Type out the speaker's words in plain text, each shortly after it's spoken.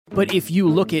But if you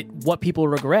look at what people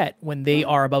regret when they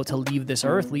are about to leave this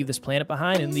earth, leave this planet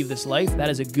behind, and leave this life, that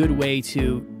is a good way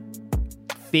to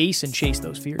face and chase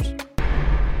those fears.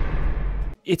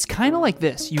 It's kind of like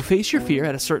this. You face your fear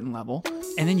at a certain level,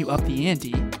 and then you up the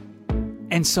ante.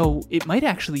 And so it might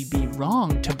actually be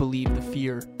wrong to believe the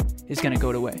fear is going to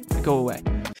go away.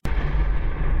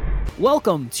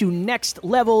 Welcome to Next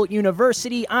Level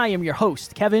University. I am your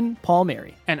host, Kevin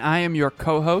Palmieri. And I am your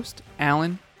co-host,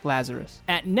 Alan Lazarus.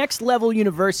 At Next Level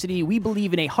University, we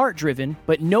believe in a heart-driven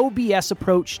but no BS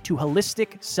approach to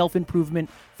holistic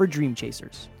self-improvement for dream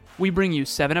chasers. We bring you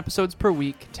 7 episodes per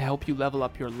week to help you level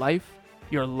up your life,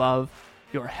 your love,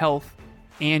 your health,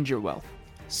 and your wealth.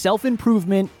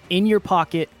 Self-improvement in your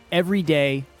pocket every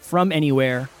day from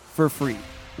anywhere for free.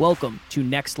 Welcome to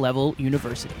Next Level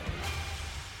University.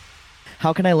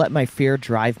 How can I let my fear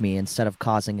drive me instead of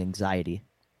causing anxiety?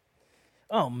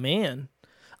 Oh, man.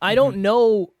 I don't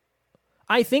know.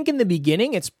 I think in the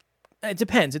beginning, it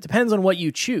depends. It depends on what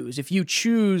you choose. If you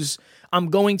choose,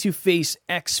 I'm going to face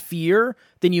X fear,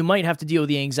 then you might have to deal with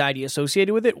the anxiety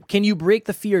associated with it. Can you break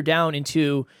the fear down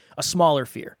into a smaller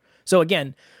fear? So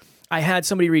again, I had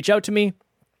somebody reach out to me,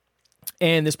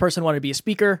 and this person wanted to be a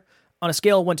speaker. On a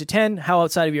scale of 1 to 10, how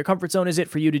outside of your comfort zone is it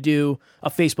for you to do a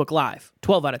Facebook Live?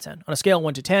 12 out of 10. On a scale of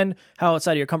 1 to 10, how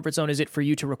outside of your comfort zone is it for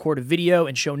you to record a video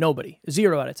and show nobody?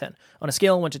 0 out of 10. On a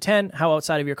scale of 1 to 10, how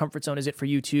outside of your comfort zone is it for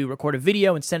you to record a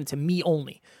video and send it to me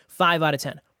only? 5 out of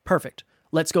 10. Perfect.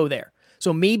 Let's go there.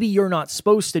 So maybe you're not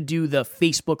supposed to do the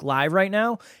Facebook Live right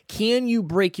now. Can you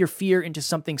break your fear into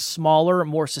something smaller,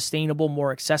 more sustainable,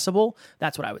 more accessible?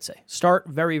 That's what I would say. Start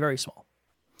very, very small.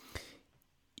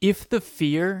 If the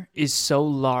fear is so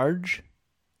large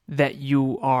that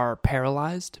you are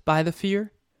paralyzed by the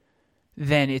fear,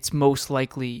 then it's most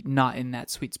likely not in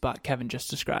that sweet spot Kevin just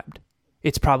described.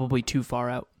 It's probably too far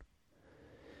out.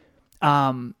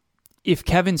 If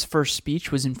Kevin's first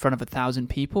speech was in front of 1,000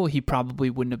 people, he probably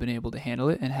wouldn't have been able to handle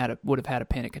it and would have had a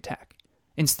panic attack.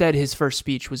 Instead, his first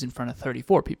speech was in front of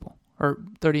 34 people, or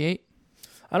 38?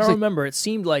 I don't remember. It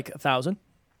seemed like 1,000.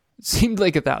 It seemed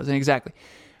like 1,000, exactly.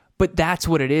 But that's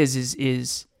what it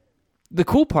is the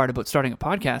cool part about starting a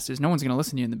podcast is no one's going to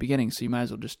listen to you in the beginning, so you might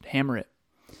as well just hammer it.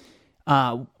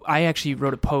 I actually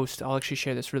wrote a post. I'll actually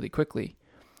share this really quickly.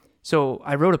 So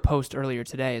I wrote a post earlier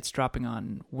today. It's dropping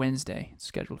on Wednesday. It's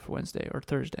scheduled for Wednesday or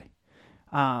Thursday.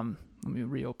 Let me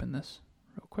reopen this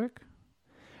real quick.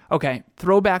 Okay,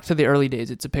 throwback to the early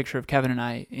days. It's a picture of Kevin and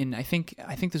I in, I think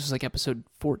this was like episode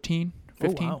 14,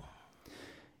 15. Oh, wow.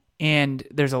 And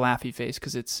there's a laughy face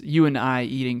because it's you and I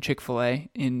eating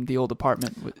Chick-fil-A in the old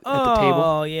apartment at the table.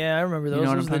 Oh, yeah, I remember those. You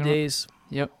know Those were the days.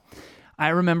 Yep. I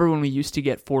remember when we used to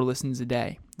get 4 listens a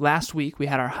day. Last week, we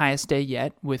had our highest day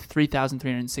yet with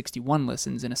 3,361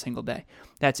 listens in a single day.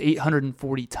 That's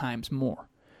 840 times more.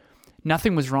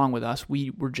 Nothing was wrong with us.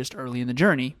 We were just early in the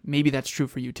journey. Maybe that's true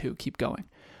for you too. Keep going.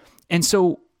 And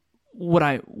so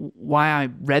why I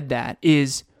read that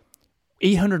is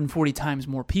 840 times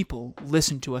more people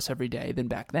listen to us every day than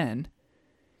back then.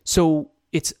 So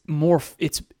it's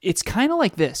kind of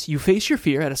like this. You face your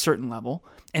fear at a certain level,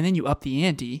 and then you up the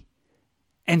ante.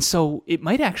 And so it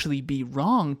might actually be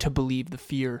wrong to believe the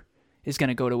fear is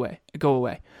going to go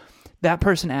away. That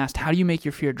person asked, how do you make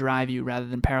your fear drive you rather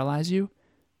than paralyze you?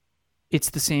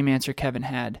 It's the same answer Kevin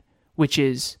had, which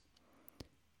is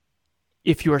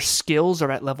if your skills are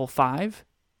at level 5,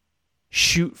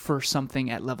 shoot for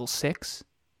something at level 6,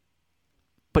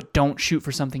 but don't shoot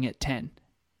for something at 10.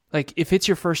 Like, if it's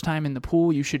your first time in the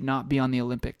pool, you should not be on the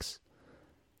Olympics.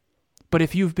 But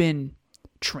if you've been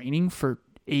training for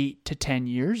 8 to 10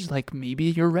 years, like maybe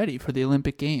you're ready for the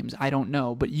Olympic Games. I don't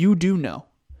know, but you do know.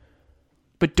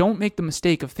 But don't make the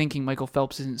mistake of thinking Michael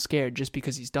Phelps isn't scared just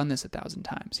because he's done this 1,000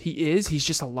 times. He is. He's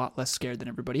just a lot less scared than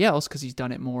everybody else because he's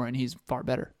done it more and he's far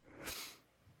better.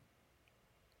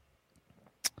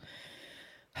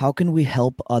 How can we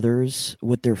help others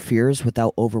with their fears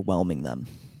without overwhelming them?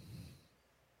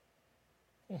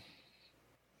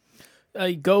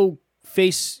 Go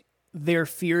face their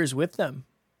fears with them.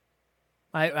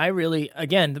 I really,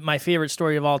 again, my favorite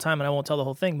story of all time, and I won't tell the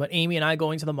whole thing, but Amy and I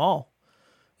going to the mall.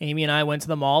 Amy and I went to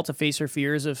the mall to face her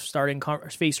fear of starting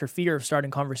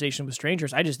conversation with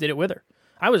strangers. I just did it with her.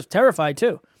 I was terrified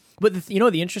too. But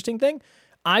the interesting thing,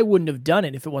 I wouldn't have done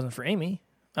it if it wasn't for Amy.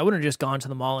 I wouldn't have just gone to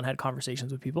the mall and had conversations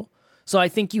with people. So I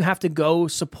think you have to go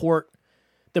support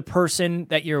the person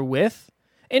that you're with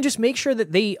and just make sure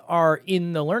that they are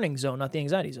in the learning zone, not the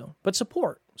anxiety zone. But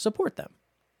support them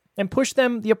and push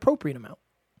them the appropriate amount.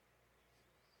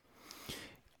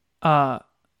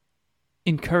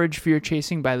 Encourage fear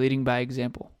chasing by leading by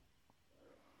example.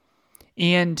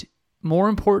 And more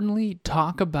importantly,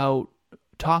 talk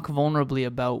vulnerably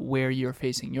about where you're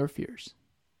facing your fears.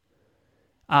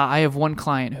 I have one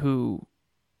client who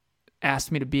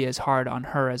asked me to be as hard on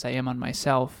her as I am on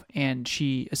myself, and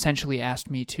she essentially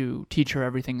asked me to teach her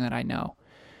everything that I know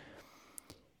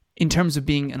in terms of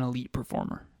being an elite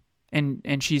performer.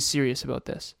 And she's serious about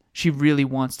this. She really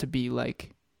wants to be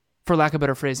like, for lack of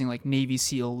better phrasing, like Navy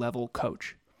SEAL level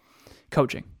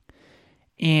coaching.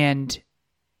 And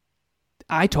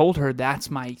I told her that's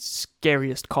my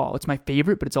scariest call. It's my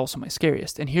favorite, but it's also my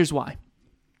scariest. And here's why.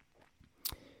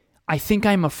 I think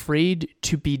I'm afraid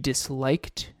to be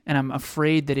disliked, and I'm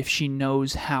afraid that if she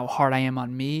knows how hard I am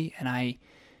on me and I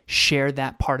share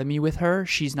that part of me with her,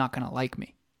 she's not going to like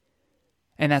me.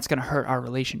 And that's going to hurt our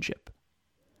relationship.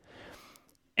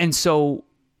 And so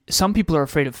some people are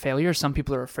afraid of failure, some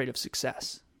people are afraid of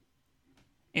success.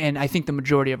 And I think the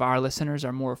majority of our listeners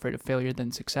are more afraid of failure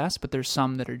than success, but there's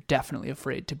some that are definitely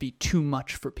afraid to be too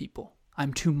much for people.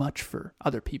 I'm too much for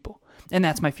other people. And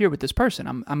that's my fear with this person.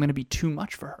 I'm going to be too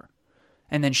much for her.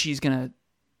 And then she's going to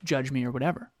judge me or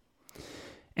whatever.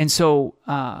 And so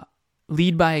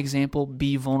lead by example,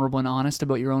 be vulnerable and honest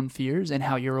about your own fears and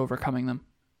how you're overcoming them.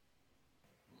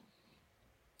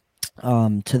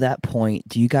 To that point,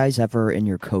 do you guys ever in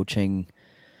your coaching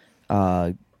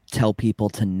tell people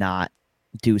to not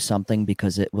do something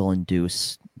because it will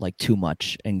induce like too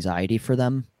much anxiety for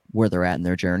them where they're at in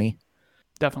their journey?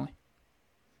 Definitely.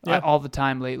 Yeah. All the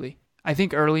time lately. I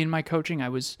think early in my coaching, I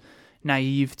was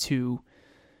naive to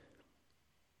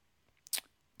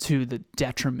the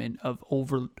detriment of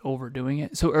overdoing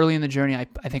it. So early in the journey, I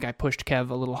think I pushed Kev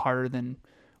a little harder than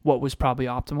what was probably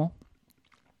optimal.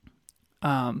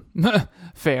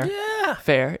 Fair. Yeah.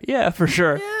 Fair. Yeah, for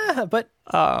sure. Yeah, but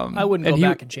I wouldn't go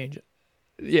back and change it.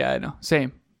 Yeah, I know.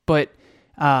 Same. But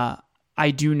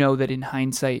I do know that in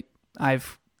hindsight,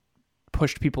 I've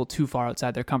pushed people too far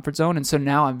outside their comfort zone. And so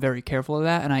now I'm very careful of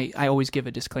that. And I always give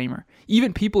a disclaimer.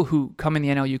 Even people who come in the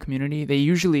NLU community, they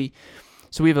usually...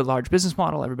 So we have a large business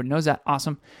model. Everybody knows that.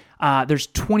 Awesome. There's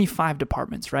 25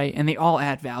 departments, right? And they all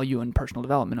add value in personal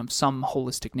development of some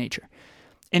holistic nature.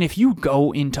 And if you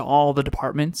go into all the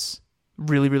departments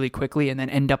really, really quickly and then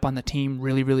end up on the team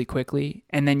really, really quickly,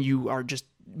 and then you are just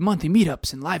monthly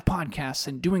meetups and live podcasts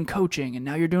and doing coaching, and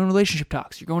now you're doing relationship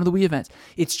talks, you're going to the WE events,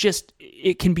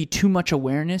 it can be too much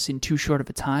awareness in too short of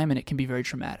a time, and it can be very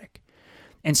traumatic.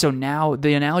 And so now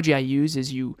the analogy I use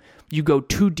is you go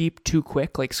too deep too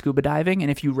quick, like scuba diving, and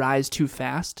if you rise too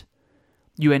fast,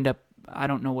 you end up, I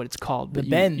don't know what it's called, but the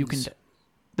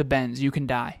bends, you can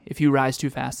die if you rise too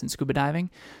fast in scuba diving.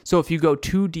 So if you go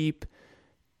too deep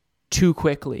too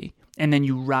quickly and then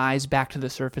you rise back to the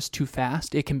surface too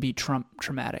fast, it can be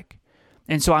traumatic.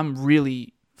 And so I'm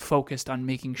really focused on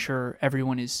making sure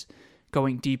everyone is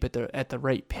going deep at the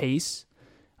right pace.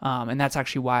 And that's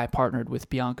actually why I partnered with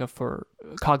Bianca for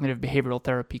cognitive behavioral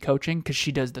therapy coaching, because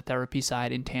she does the therapy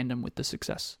side in tandem with the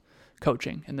success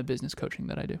coaching and the business coaching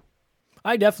that I do.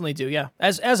 I definitely do, yeah.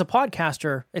 As a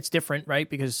podcaster, it's different, right?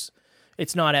 Because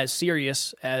it's not as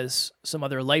serious as some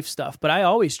other life stuff. But I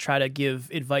always try to give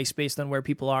advice based on where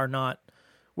people are, not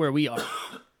where we are.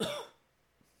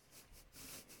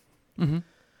 Mm-hmm.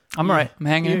 I'm all right. I'm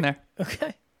hanging in there.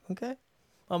 Okay.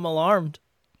 I'm alarmed.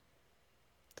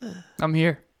 I'm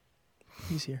here.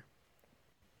 He's here.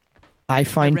 I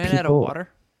find ran out of water.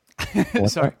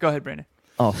 Sorry. Go ahead, Brandon.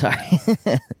 Oh, sorry.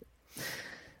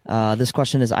 This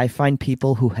question is, I find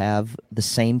people who have the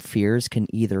same fears can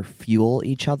either fuel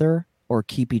each other or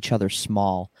keep each other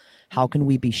small. How can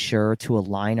we be sure to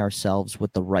align ourselves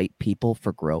with the right people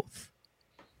for growth?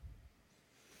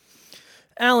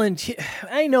 Alan,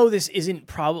 I know this isn't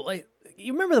probably...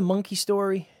 You remember the monkey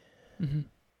story? Mm-hmm.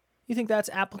 You think that's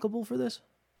applicable for this?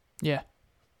 Yeah.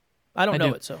 I don't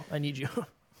know it, so I need you.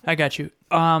 I got you.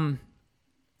 Now,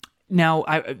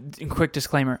 quick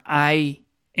disclaimer. I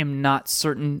am not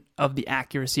certain of the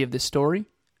accuracy of this story.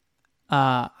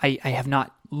 I have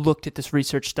not looked at this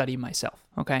research study myself.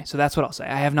 Okay, so that's what I'll say.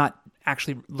 I have not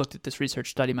actually looked at this research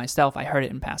study myself. I heard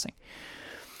it in passing.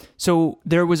 So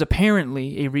there was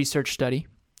apparently a research study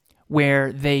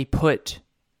where they put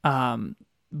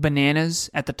bananas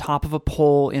at the top of a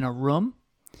pole in a room,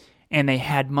 and they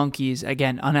had monkeys,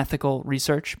 again, unethical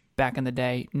research back in the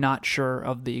day, not sure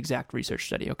of the exact research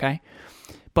study, okay?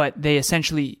 But they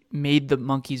essentially made the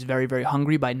monkeys very, very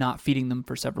hungry by not feeding them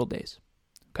for several days,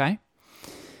 okay?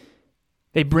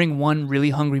 They bring one really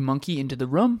hungry monkey into the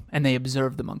room, and they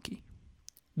observe the monkey.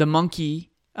 The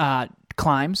monkey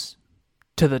climbs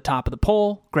to the top of the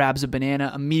pole, grabs a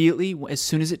banana immediately. As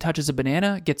soon as it touches a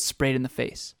banana, gets sprayed in the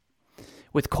face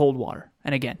with cold water.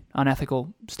 And again,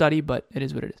 unethical study, but it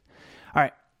is what it is. All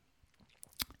right.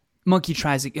 Monkey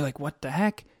tries, you're like, what the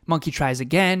heck? Monkey tries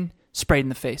again, sprayed in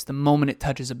the face the moment it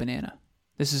touches a banana.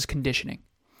 This is conditioning.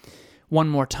 One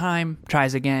more time,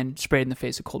 tries again, sprayed in the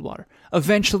face of cold water.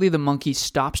 Eventually, the monkey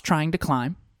stops trying to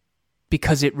climb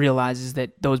because it realizes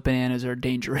that those bananas are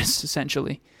dangerous,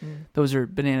 essentially. Those are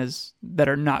bananas that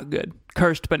are not good.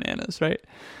 Cursed bananas, right?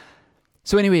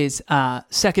 So anyways,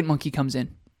 second monkey comes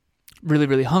in, really,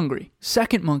 really hungry.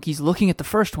 Second monkey's looking at the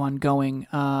first one going,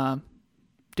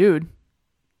 dude,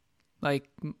 like,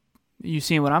 you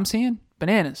seeing what I'm seeing?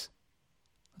 Bananas.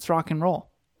 Let's rock and roll.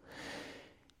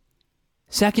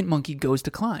 Second monkey goes to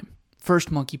climb.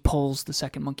 First monkey pulls the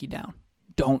second monkey down.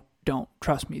 Don't.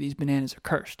 Trust me, these bananas are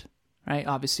cursed. Right?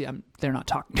 Obviously, they're not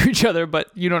talking to each other, but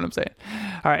you know what I'm saying.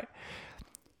 All right.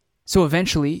 So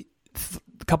eventually,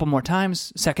 a couple more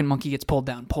times, second monkey gets pulled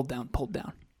down.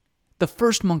 The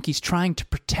first monkey's trying to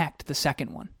protect the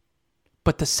second one,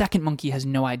 but the second monkey has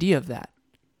no idea of that.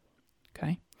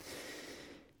 Okay?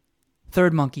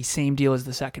 Third monkey, same deal as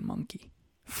the second monkey.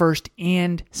 First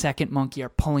and second monkey are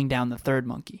pulling down the third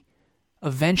monkey.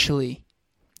 Eventually,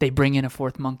 they bring in a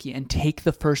fourth monkey and take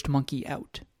the first monkey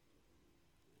out.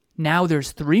 Now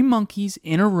there's 3 monkeys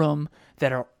in a room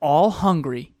that are all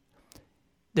hungry.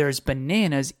 There's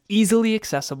bananas easily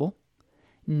accessible.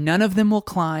 None of them will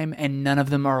climb, and none of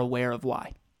them are aware of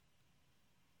why.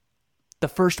 The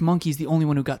first monkey's the only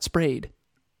one who got sprayed.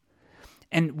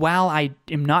 And while I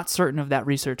am not certain of that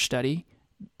research study,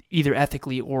 either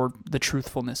ethically or the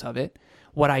truthfulness of it,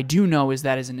 what I do know is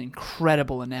that is an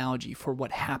incredible analogy for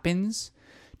what happens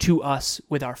to us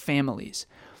with our families.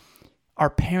 Our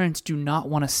parents do not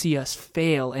want to see us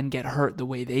fail and get hurt the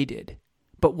way they did.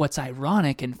 But what's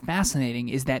ironic and fascinating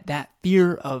is that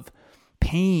fear of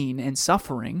pain and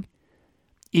suffering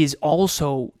is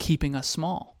also keeping us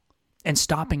small and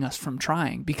stopping us from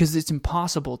trying, because it's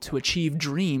impossible to achieve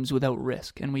dreams without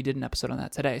risk. And we did an episode on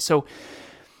that today. So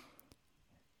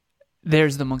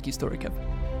there's the monkey story, Kevin.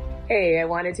 Hey, I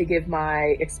wanted to give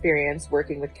my experience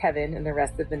working with Kevin and the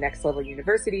rest of the Next Level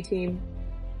University team.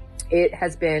 It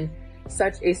has been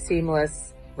such a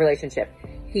seamless relationship.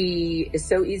 He is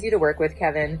so easy to work with,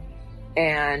 Kevin,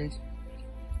 and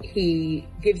he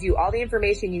gives you all the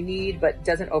information you need, but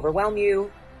doesn't overwhelm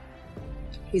you.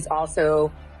 He's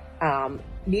also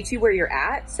meets you where you're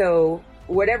at. So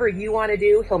whatever you want to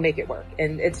do, he'll make it work.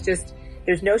 And it's just,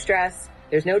 there's no stress,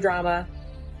 there's no drama.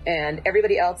 And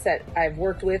everybody else that I've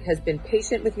worked with has been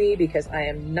patient with me because I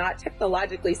am not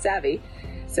technologically savvy.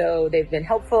 So they've been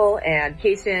helpful and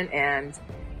patient and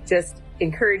just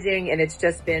encouraging. And it's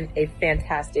just been a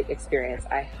fantastic experience.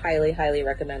 I highly, highly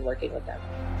recommend working with them.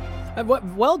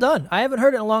 Well done. I haven't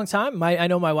heard it in a long time. I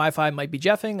know my Wi-Fi might be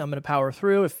jeffing. I'm going to power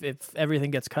through. If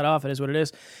everything gets cut off, it is what it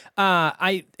is.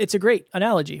 It's a great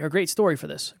analogy or great story for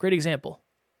this. Great example.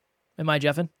 Am I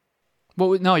jeffing?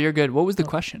 No, you're good. What was the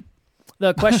question?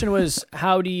 The question was,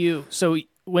 so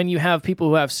when you have people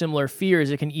who have similar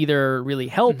fears, it can either really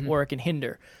help or it can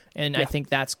hinder. And I think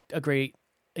that's a great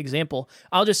example.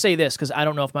 I'll just say this because I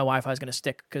don't know if my Wi-Fi is going to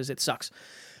stick because it sucks.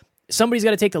 Somebody's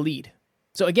got to take the lead.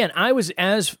 So again, I was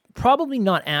probably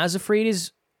not as afraid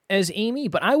as Amy,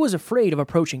 but I was afraid of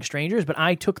approaching strangers, but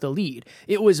I took the lead.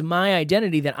 It was my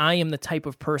identity that I am the type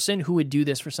of person who would do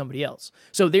this for somebody else.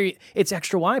 So it's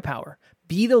extra Y power.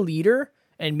 Be the leader,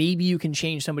 and maybe you can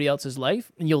change somebody else's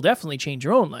life, and you'll definitely change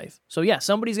your own life. So yeah,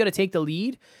 somebody's got to take the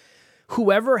lead.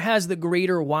 Whoever has the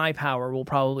greater Y power will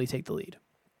probably take the lead.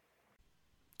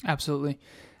 Absolutely.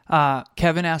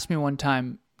 Kevin asked me one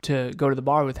time to go to the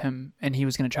bar with him, and he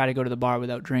was going to try to go to the bar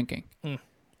without drinking.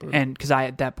 And because I,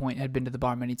 at that point, had been to the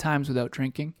bar many times without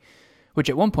drinking, which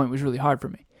at one point was really hard for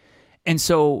me. And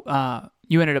so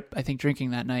you ended up, I think, drinking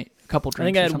that night, a couple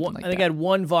drinks or something like that. I think I had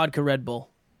one vodka Red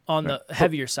Bull on the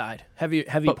heavier side, heavy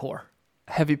pour.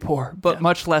 Heavy pour, but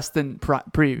much less than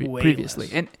previously.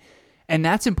 Less. And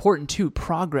that's important too,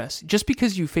 progress. Just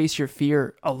because you face your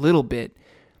fear a little bit,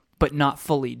 but not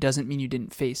fully, doesn't mean you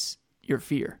didn't face your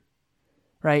fear.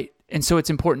 Right? And so it's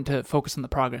important to focus on the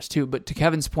progress too. But to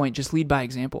Kevin's point, just lead by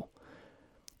example.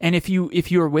 And if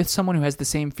you're with someone who has the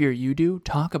same fear you do,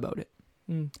 talk about it.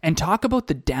 And talk about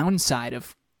the downside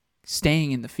of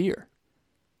staying in the fear.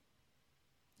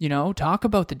 Talk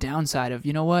about the downside of,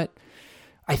 you know what?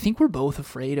 I think we're both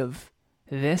afraid of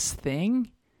this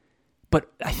thing,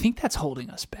 but I think that's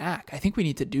holding us back. I think we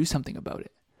need to do something about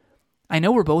it. I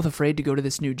know we're both afraid to go to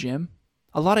this new gym.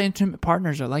 A lot of intimate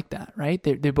partners are like that, right?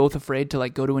 They're both afraid to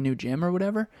go to a new gym or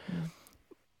whatever.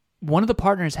 One of the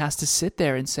partners has to sit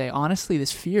there and say, honestly,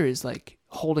 this fear is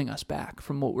holding us back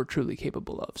from what we're truly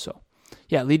capable of. So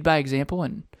yeah, lead by example,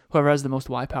 and whoever has the most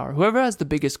Y power, whoever has the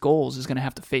biggest goals is going to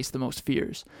have to face the most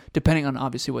fears, depending on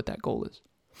obviously what that goal is.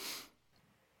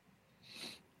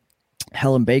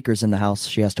 Helen Baker's in the house.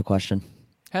 She asked a question.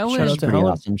 Helen, Shout out to Pretty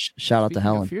Helen. awesome. Shout out to speaking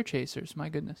Helen. of Fear Chasers, my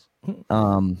goodness.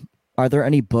 Are there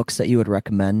any books that you would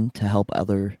recommend to help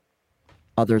others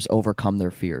overcome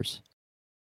their fears?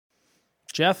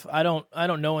 Jeff, I don't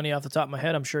know any off the top of my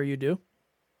head. I'm sure you do.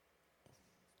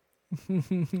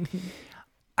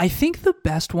 I think the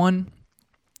best one,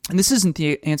 and this isn't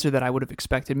the answer that I would have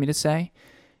expected me to say,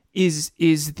 is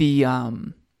the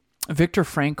Viktor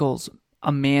Frankl's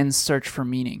A Man's Search for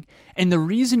Meaning. And the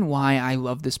reason why I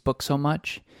love this book so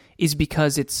much is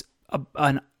because it's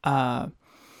what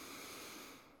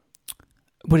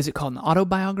is it called? An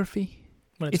autobiography?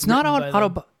 When It's not written by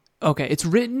them. auto. Okay, it's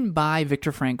written by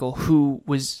Viktor Frankl, who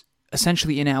was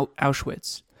essentially in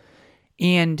Auschwitz.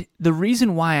 And the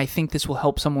reason why I think this will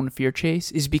help someone fear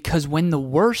chase is because when the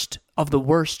worst of the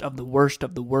worst of the worst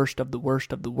of the worst of the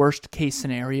worst of the worst case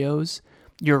scenarios,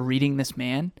 you're reading this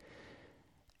man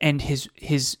and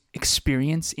his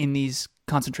experience in these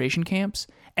concentration camps,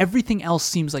 everything else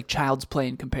seems like child's play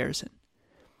in comparison.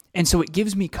 And so it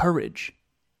gives me courage.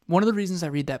 One of the reasons I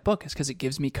read that book is because it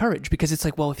gives me courage, because it's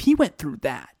like, well, if he went through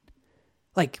that,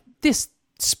 like, this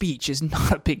speech is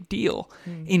not a big deal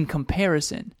in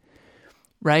comparison,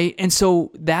 right? And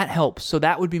so that helps. So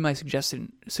that would be my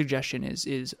suggestion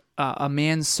is A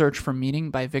Man's Search for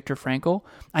Meaning by Viktor Frankl.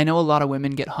 I know a lot of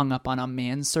women get hung up on A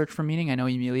Man's Search for Meaning. I know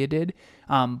Emilia did,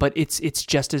 but it's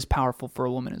just as powerful for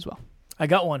a woman as well. I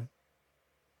got one.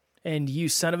 And you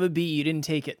son of a bee, you didn't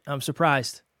take it. I'm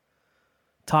surprised.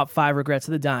 Top 5 Regrets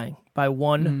of the Dying by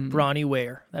one Bronnie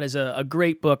Ware. That is a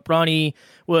great book. Bronnie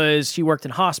she worked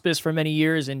in hospice for many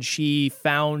years, and she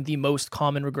found the most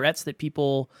common regrets that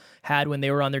people had when they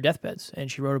were on their deathbeds.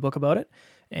 And she wrote a book about it.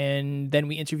 And then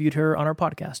we interviewed her on our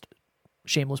podcast.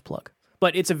 Shameless plug.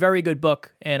 But it's a very good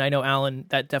book. And I know Alan,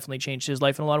 that definitely changed his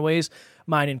life in a lot of ways,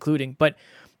 mine included. But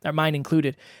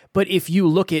if you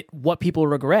look at what people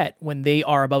regret when they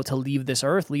are about to leave this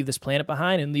earth, leave this planet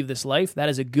behind, and leave this life, that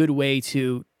is a good way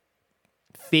to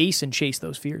face and chase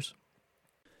those fears.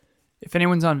 If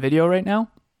anyone's on video right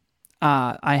now,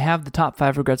 I have the top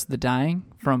 5 regrets of the dying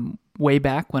from way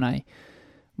back when I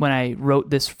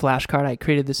wrote this flashcard. I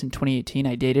created this in 2018.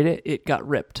 I dated it. It got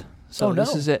ripped. So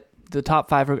This is it. The top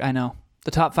 5. I know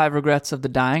the top 5 regrets of the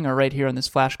dying are right here on this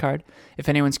flashcard. If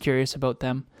anyone's curious about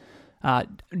them, I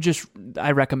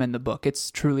recommend the book.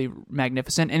 It's truly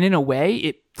magnificent. And in a way,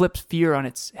 it flips fear on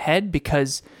its head,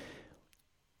 because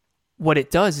what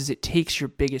it does is it takes your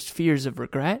biggest fears of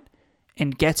regret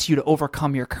and gets you to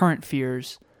overcome your current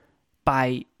fears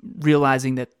by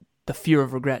realizing that the fear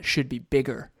of regret should be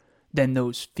bigger than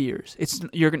those fears.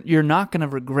 You're not going to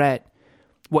regret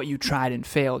what you tried and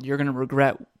failed. You're going to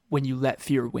regret when you let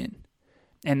fear win.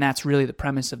 And that's really the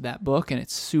premise of that book, and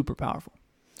it's super powerful.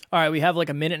 All right, we have like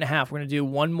a minute and a half. We're going to do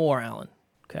one more, Alan.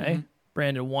 Okay? Mm-hmm.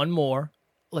 Brandon, one more.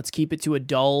 Let's keep it to a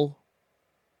dull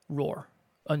roar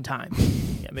on time.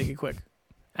 Yeah, make it quick.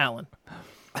 Alan.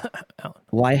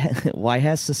 Why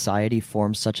has society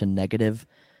formed such a negative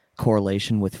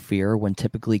correlation with fear when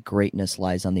typically greatness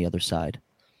lies on the other side?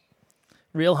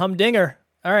 Real humdinger.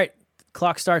 All right,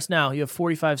 clock starts now. You have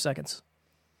 45 seconds.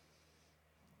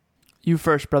 You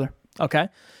first, brother. Okay.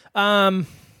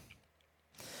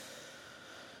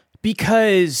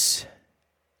 Because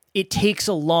it takes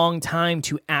a long time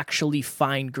to actually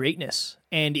find greatness.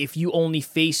 And if you only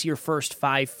face your first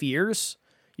 5 fears,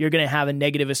 you're going to have a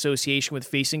negative association with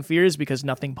facing fears because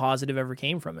nothing positive ever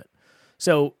came from it.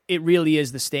 So it really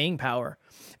is the staying power.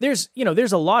 There's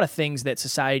a lot of things that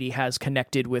society has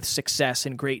connected with success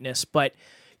and greatness, but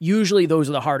usually those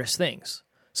are the hardest things.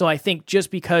 So I think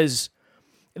just because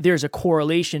there's a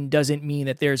correlation doesn't mean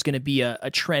that there's going to be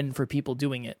a trend for people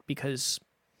doing it, because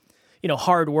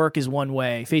hard work is one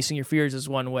way, facing your fears is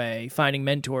one way, finding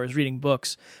mentors, reading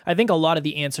books. I think a lot of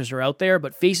the answers are out there,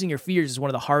 but facing your fears is one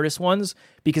of the hardest ones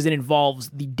because it involves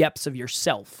the depths of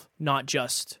yourself, not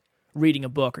just reading a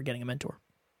book or getting a mentor.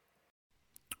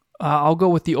 I'll go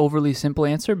with the overly simple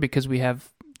answer because we have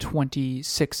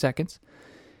 26 seconds.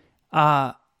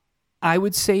 I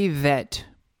would say that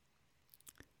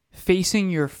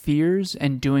facing your fears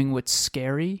and doing what's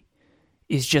scary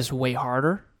is just way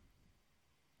harder.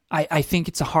 I think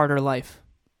it's a harder life.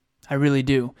 I really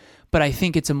do. But I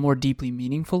think it's a more deeply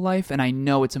meaningful life, and I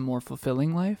know it's a more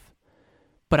fulfilling life.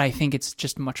 But I think it's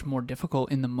just much more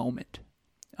difficult in the moment.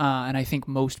 And I think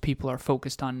most people are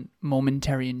focused on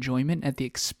momentary enjoyment at the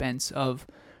expense of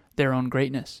their own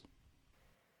greatness.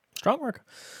 Strong work.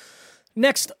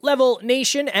 Next Level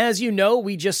Nation, as you know,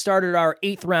 we just started our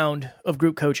 8th round of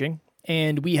group coaching.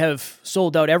 and we have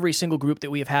sold out every single group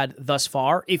that we have had thus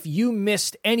far. If you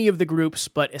missed any of the groups,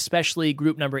 but especially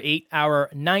group number 8, our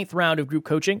 9th round of group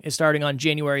coaching is starting on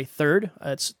January 3rd.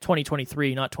 It's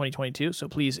 2023, not 2022, so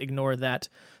please ignore that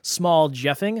small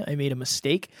jeffing. I made a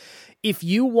mistake. If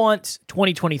you want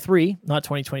 2023, not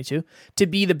 2022, to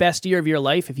be the best year of your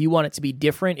life, if you want it to be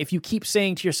different, if you keep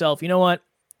saying to yourself, you know what,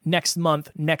 next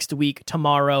month, next week,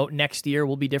 tomorrow, next year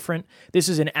will be different, this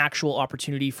is an actual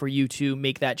opportunity for you to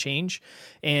make that change.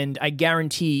 And I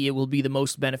guarantee it will be the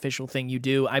most beneficial thing you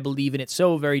do. I believe in it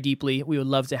so very deeply. We would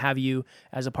love to have you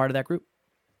as a part of that group.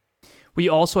 We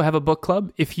also have a book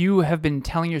club. If you have been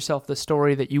telling yourself the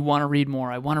story that you want to read more,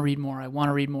 I want to read more, I want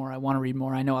to read more, I want to read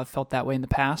more. I know I've felt that way in the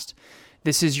past.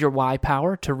 This is your why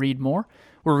power to read more.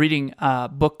 We're reading a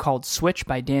book called Switch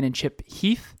by Dan and Chip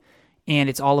Heath, and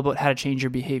it's all about how to change your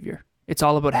behavior. It's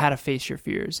all about how to face your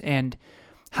fears and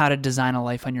how to design a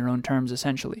life on your own terms,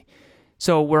 essentially.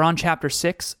 So we're on chapter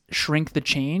 6, Shrink the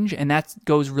Change, and that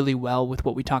goes really well with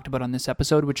what we talked about on this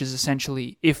episode, which is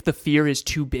essentially if the fear is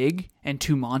too big and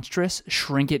too monstrous,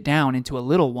 shrink it down into a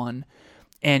little one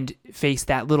and face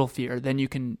that little fear. Then you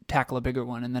can tackle a bigger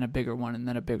one and then a bigger one and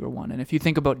then a bigger one. And if you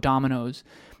think about dominoes,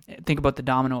 think about the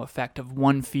domino effect of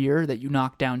one fear that you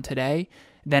knock down today,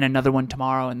 then another one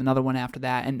tomorrow and another one after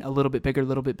that, and a little bit bigger, a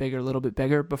little bit bigger, a little bit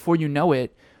bigger. Before you know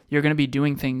it, you're going to be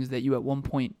doing things that you at one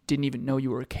point didn't even know you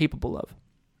were capable of.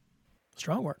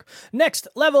 Strong work. Next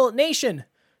Level Nation.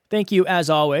 Thank you, as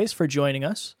always, for joining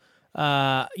us.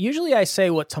 Usually I say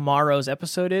what tomorrow's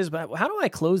episode is, but how do I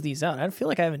close these out? I feel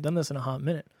like I haven't done this in a hot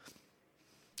minute.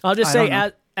 I'll just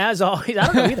say, as always, I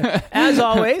don't know either. As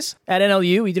always, at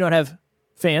NLU, we do not have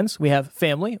fans. We have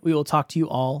family. We will talk to you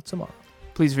all tomorrow.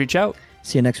 Please reach out.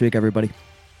 See you next week, everybody.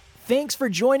 Thanks for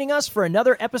joining us for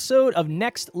another episode of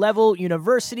Next Level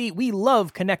University. We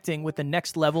love connecting with the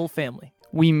Next Level family.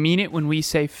 We mean it when we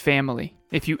say family.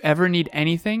 If you ever need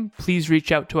anything, please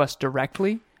reach out to us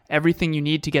directly. Everything you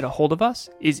need to get a hold of us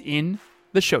is in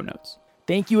the show notes.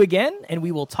 Thank you again, and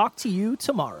we will talk to you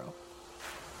tomorrow.